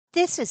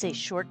This is a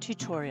short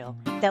tutorial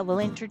that will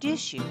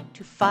introduce you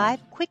to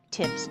 5 quick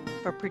tips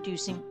for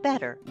producing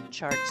better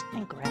charts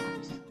and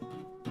graphs.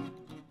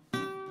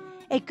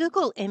 A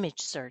Google image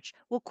search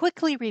will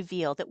quickly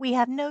reveal that we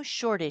have no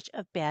shortage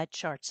of bad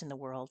charts in the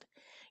world.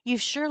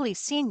 You've surely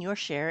seen your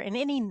share in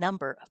any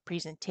number of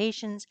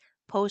presentations,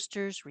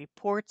 posters,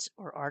 reports,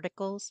 or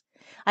articles.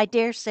 I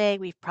dare say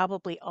we've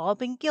probably all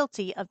been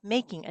guilty of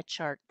making a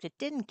chart that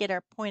didn't get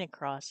our point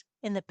across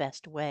in the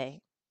best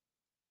way.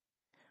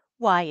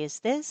 Why is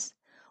this?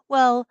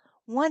 Well,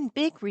 one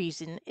big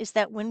reason is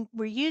that when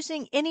we're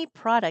using any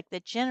product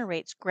that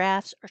generates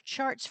graphs or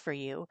charts for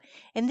you,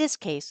 in this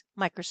case,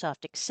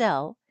 Microsoft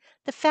Excel,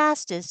 the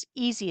fastest,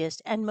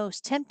 easiest, and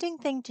most tempting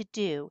thing to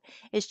do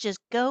is just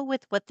go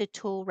with what the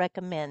tool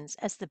recommends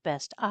as the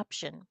best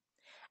option.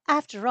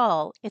 After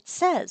all, it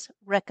says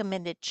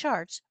recommended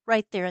charts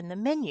right there in the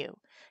menu.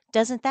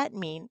 Doesn't that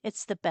mean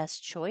it's the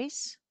best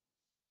choice?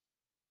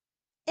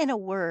 In a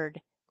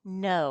word,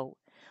 no.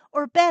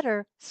 Or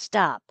better,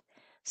 stop.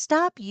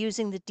 Stop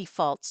using the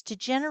defaults to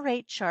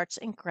generate charts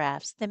and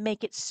graphs that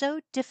make it so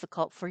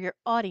difficult for your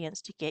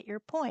audience to get your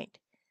point.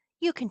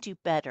 You can do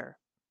better.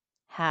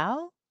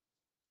 How?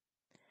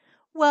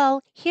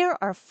 Well, here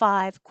are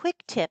 5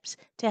 quick tips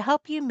to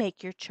help you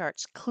make your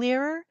charts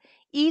clearer,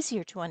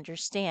 easier to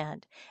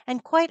understand,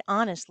 and quite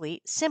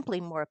honestly,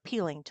 simply more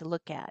appealing to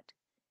look at.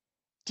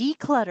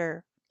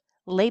 Declutter,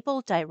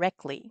 label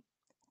directly,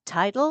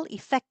 title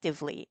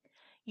effectively,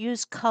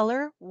 use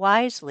color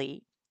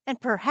wisely, and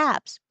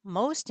perhaps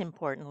most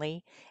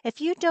importantly,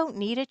 if you don't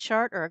need a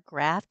chart or a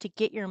graph to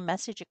get your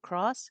message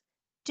across,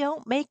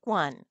 don't make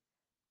one.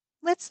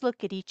 Let's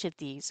look at each of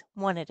these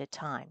one at a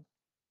time.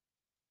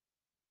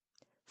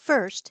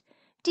 First,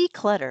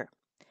 declutter.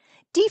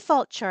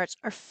 Default charts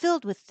are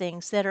filled with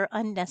things that are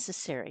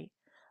unnecessary.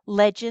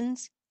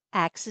 Legends,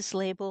 axis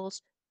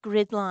labels,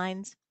 grid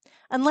lines.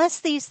 Unless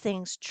these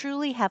things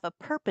truly have a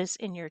purpose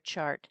in your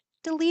chart,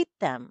 delete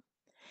them.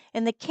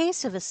 In the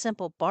case of a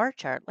simple bar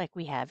chart like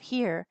we have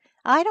here,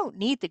 I don't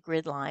need the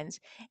grid lines,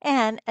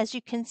 and as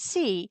you can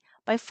see,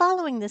 by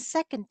following the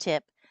second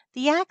tip,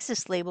 the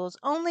axis labels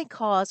only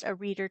cause a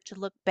reader to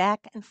look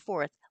back and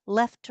forth,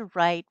 left to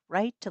right,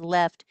 right to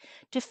left,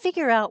 to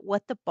figure out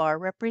what the bar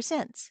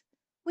represents.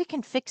 We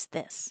can fix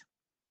this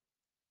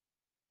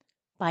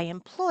by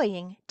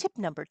employing tip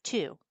number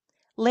 2,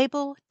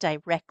 label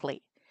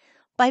directly.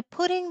 By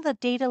putting the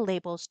data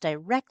labels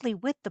directly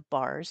with the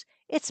bars,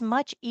 it's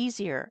much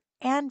easier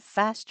and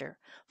faster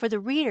for the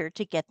reader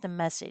to get the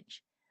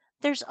message.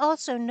 There's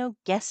also no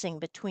guessing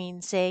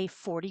between, say,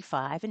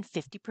 45 and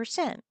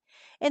 50%.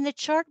 In the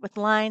chart with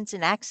lines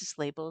and axis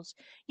labels,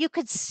 you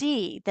could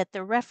see that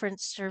the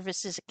reference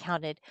services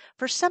accounted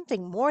for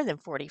something more than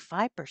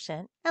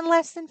 45% and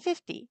less than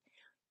 50.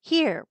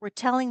 Here, we're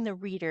telling the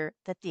reader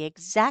that the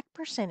exact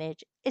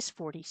percentage is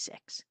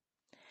 46.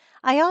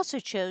 I also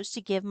chose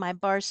to give my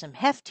bars some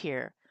heft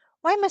here.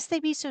 Why must they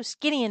be so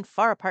skinny and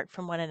far apart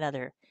from one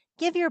another?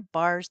 Give your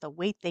bars the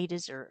weight they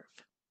deserve.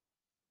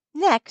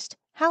 Next,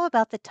 how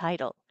about the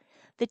title?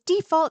 The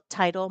default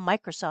title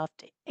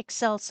Microsoft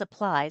Excel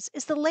supplies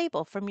is the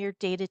label from your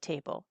data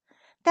table.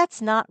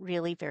 That's not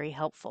really very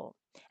helpful.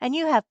 And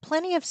you have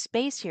plenty of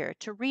space here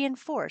to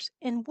reinforce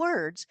in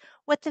words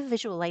what the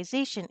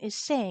visualization is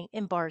saying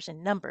in bars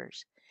and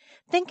numbers.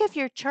 Think of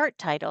your chart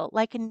title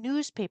like a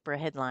newspaper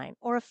headline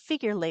or a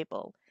figure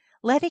label.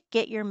 Let it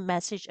get your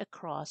message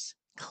across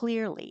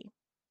clearly.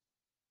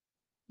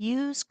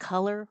 Use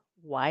color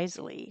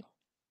wisely.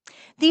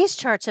 These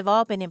charts have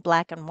all been in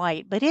black and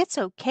white, but it's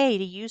okay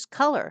to use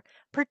color,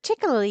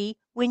 particularly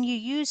when you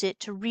use it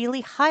to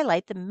really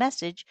highlight the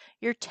message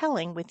you're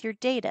telling with your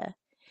data.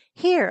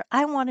 Here,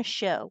 I want to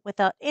show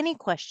without any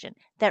question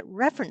that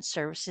reference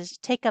services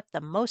take up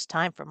the most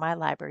time for my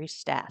library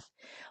staff.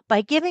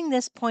 By giving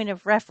this point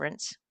of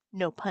reference,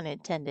 no pun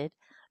intended,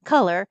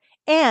 color,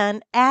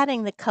 and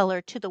adding the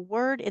color to the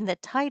word in the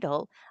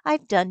title,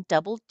 I've done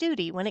double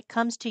duty when it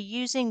comes to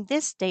using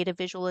this data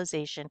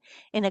visualization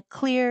in a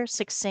clear,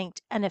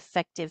 succinct, and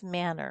effective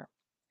manner.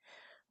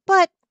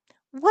 But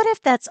what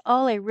if that's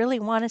all I really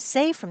want to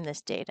say from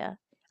this data?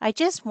 I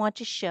just want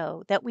to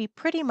show that we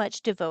pretty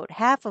much devote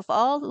half of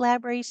all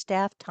library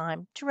staff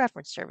time to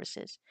reference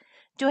services.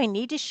 Do I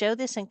need to show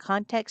this in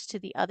context to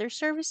the other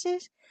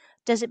services?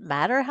 Does it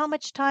matter how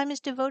much time is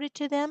devoted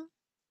to them?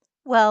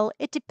 Well,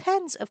 it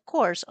depends, of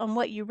course, on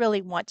what you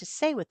really want to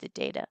say with the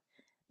data.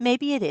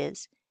 Maybe it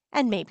is,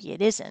 and maybe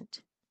it isn't.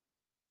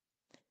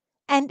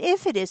 And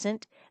if it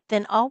isn't,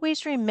 then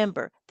always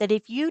remember that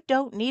if you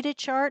don't need a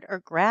chart or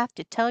graph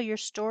to tell your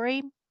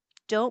story,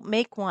 don't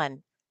make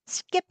one.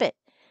 Skip it.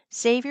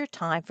 Save your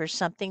time for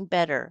something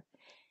better.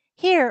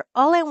 Here,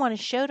 all I want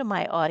to show to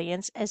my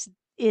audience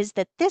is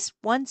that this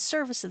one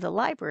service of the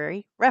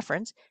library,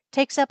 reference,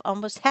 takes up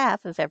almost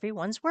half of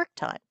everyone's work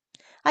time.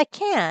 I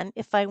can,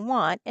 if I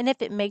want, and if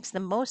it makes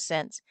the most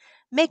sense,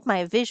 make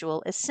my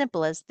visual as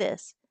simple as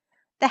this.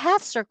 The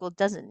half circle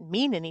doesn't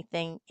mean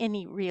anything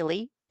any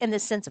really in the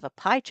sense of a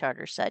pie chart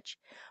or such,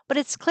 but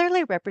it's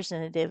clearly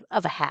representative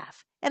of a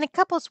half, and it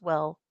couples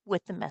well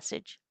with the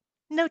message.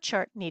 No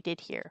chart needed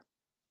here.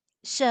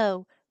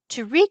 So,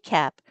 to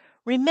recap,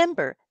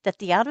 remember that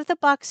the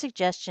out-of-the-box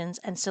suggestions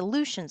and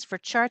solutions for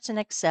charts in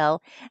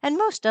Excel and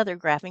most other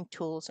graphing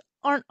tools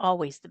aren't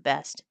always the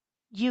best.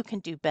 You can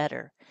do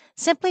better.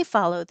 Simply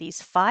follow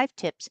these 5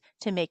 tips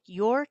to make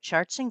your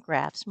charts and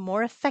graphs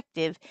more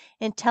effective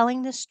in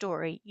telling the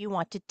story you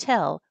want to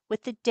tell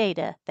with the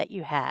data that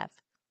you have.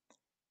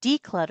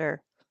 Declutter,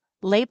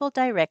 label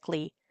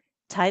directly,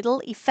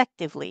 title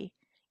effectively,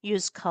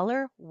 use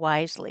color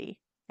wisely.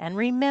 And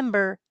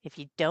remember, if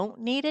you don't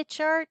need a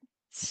chart,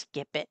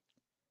 skip it.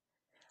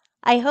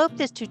 I hope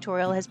this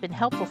tutorial has been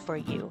helpful for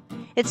you.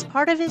 It's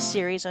part of his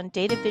series on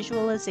data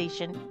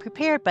visualization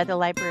prepared by the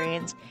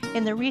librarians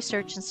in the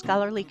Research and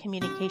Scholarly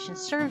Communication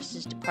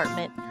Services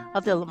Department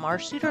of the Lamar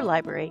Suter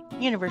Library,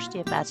 University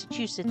of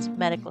Massachusetts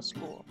Medical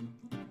School.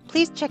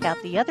 Please check out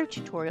the other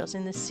tutorials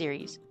in this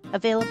series,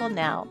 available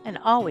now and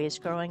always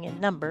growing in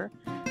number,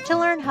 to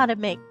learn how to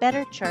make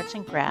better charts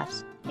and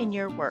graphs in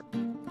your work.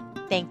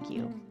 Thank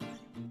you.